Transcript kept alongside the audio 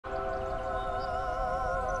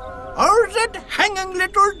supposed hanging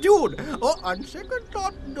little dude. Oh, on second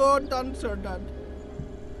thought, don't answer that.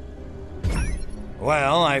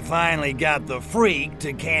 Well, I finally got the freak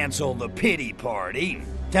to cancel the pity party.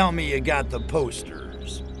 Tell me you got the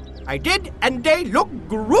posters. I did, and they look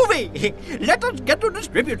groovy. Let us get to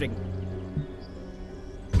distributing.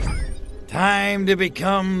 Time to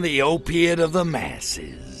become the opiate of the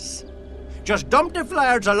masses. Just dump the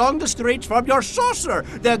flyers along the streets from your saucer.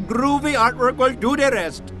 The groovy artwork will do the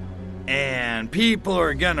rest. And people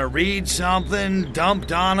are gonna read something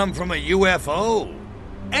dumped on them from a UFO.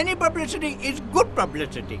 Any publicity is good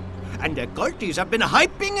publicity. And the culties have been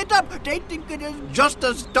hyping it up. They think it is just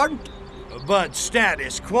a stunt. But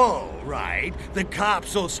status quo, right? The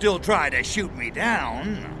cops will still try to shoot me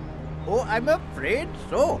down. Oh, I'm afraid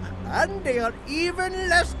so. And they are even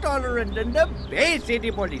less tolerant than the Bay City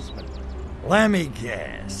policemen. Let me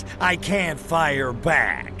guess. I can't fire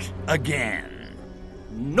back again.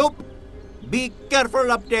 Nope. Be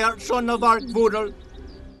careful up there, son of Arkvoodle.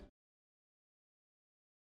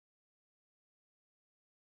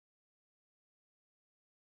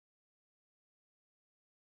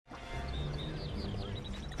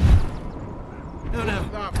 No.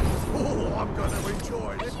 Oh, I'm gonna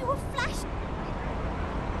enjoy this. You were flash.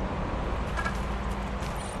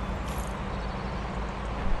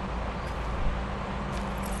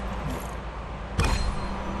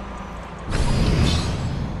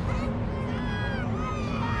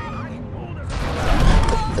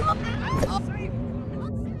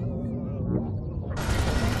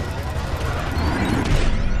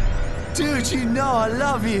 Dude, you know I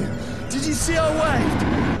love you. Did you see I waved?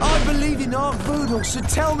 I believe in Arkvoodle, so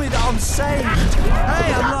tell me that I'm saved.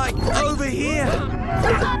 Hey, I'm like over here.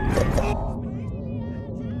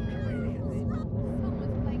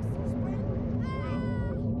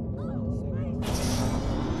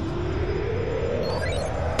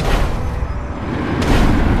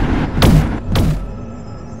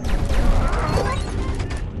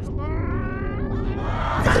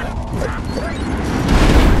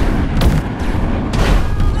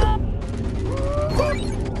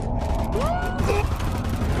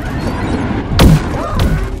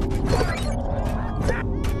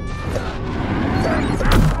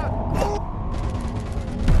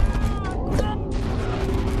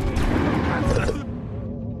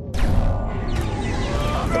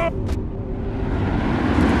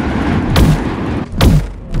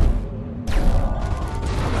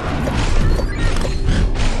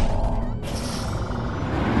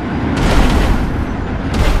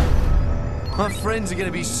 My friends are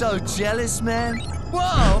gonna be so jealous, man. Whoa,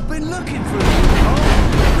 I've been looking for you.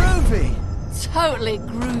 Oh, groovy. Totally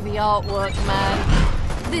groovy artwork, man.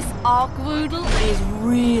 This Arkvoodle is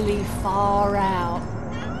really far out.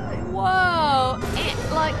 Whoa,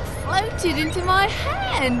 it like floated into my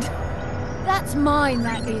hand. That's mine,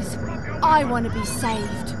 that is. I want to be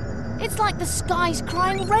saved. It's like the sky's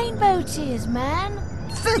crying rainbow tears, man.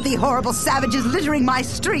 Filthy, horrible savages littering my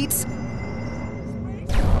streets.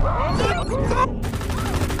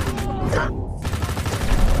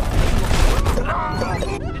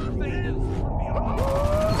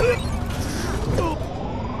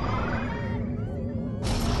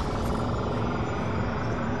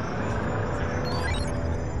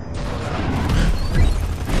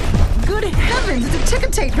 Good heavens, it's a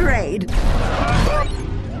ticker tape parade!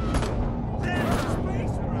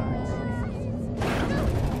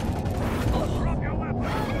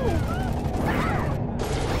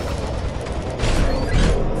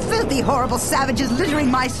 Filthy, horrible savages littering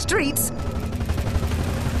my streets!